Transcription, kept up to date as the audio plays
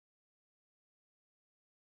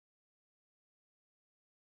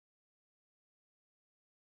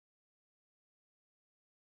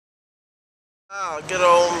Oh, good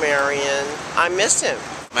old Marion. I missed him.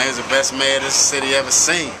 Man, he's the best mayor this city ever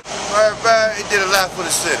seen. He did a lot for the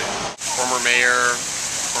city. Former mayor,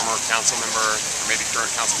 former council member, or maybe current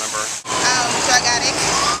council member. Drug addict.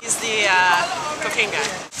 He's the cocaine guy.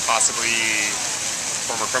 Possibly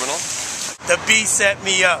former criminal. The bee set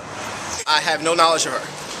me up. I have no knowledge of her.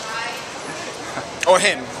 Or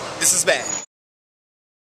him. This is bad.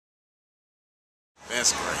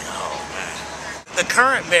 That's great. Oh, man. The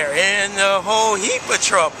current mayor in a whole heap of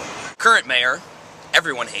trouble. Current mayor.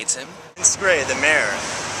 Everyone hates him. It's great, the mayor.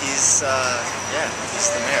 He's the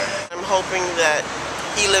mayor. I'm hoping that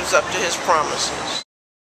he lives up to his promises.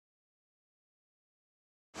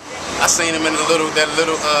 I seen him in that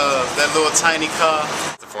little tiny car.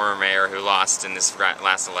 The former mayor who lost in this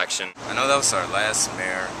last election. I know that was our last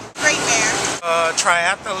mayor. Great mayor.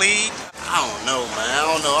 Triathlete. I don't know, man. I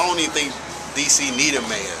don't know. I don't even think D.C. need a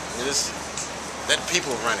mayor. Just let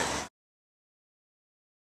people run it.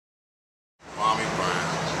 Sulaimon Brown.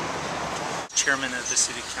 Chairman of the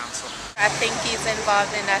city council. I think he's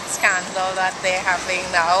involved in that scandal that they're having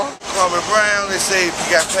now. Sulaimon Brown, they say he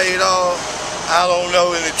got paid off. I don't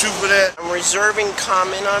know any truth of that. I'm reserving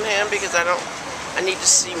comment on him because I need to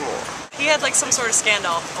see more. He had like some sort of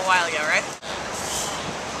scandal a while ago, right?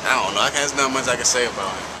 I don't know. There's not much I can say about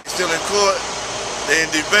him. He's still in court. They're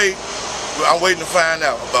in debate. I'm waiting to find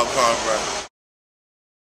out about Sulaimon Brown.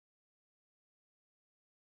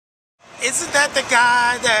 Isn't that the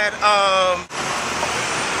guy that,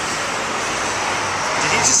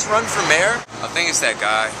 Did he just run for mayor? I think it's that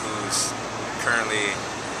guy who's currently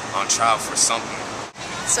on trial for something.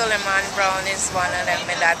 Sulaimon Brown is one of them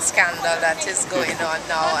in that scandal that is going on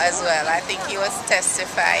now as well. I think he was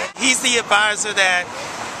testifying. he's the advisor that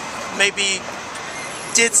maybe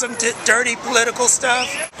did some dirty political stuff?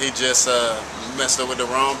 He just messed up with the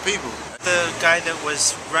wrong people. The guy that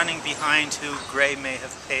was running behind who Gray may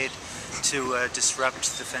have paid to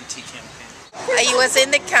disrupt the Fenty campaign. He was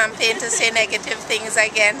in the campaign to say negative things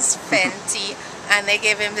against Fenty, and they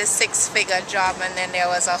gave him this 6-figure job, and then there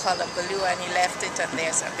was a hullabaloo, and he left it, and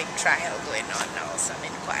there's a big trial going on now, some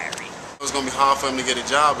inquiry. It was going to be hard for him to get a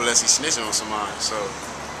job unless he snitching on somebody, so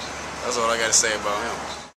that's all I got to say about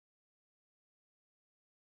him.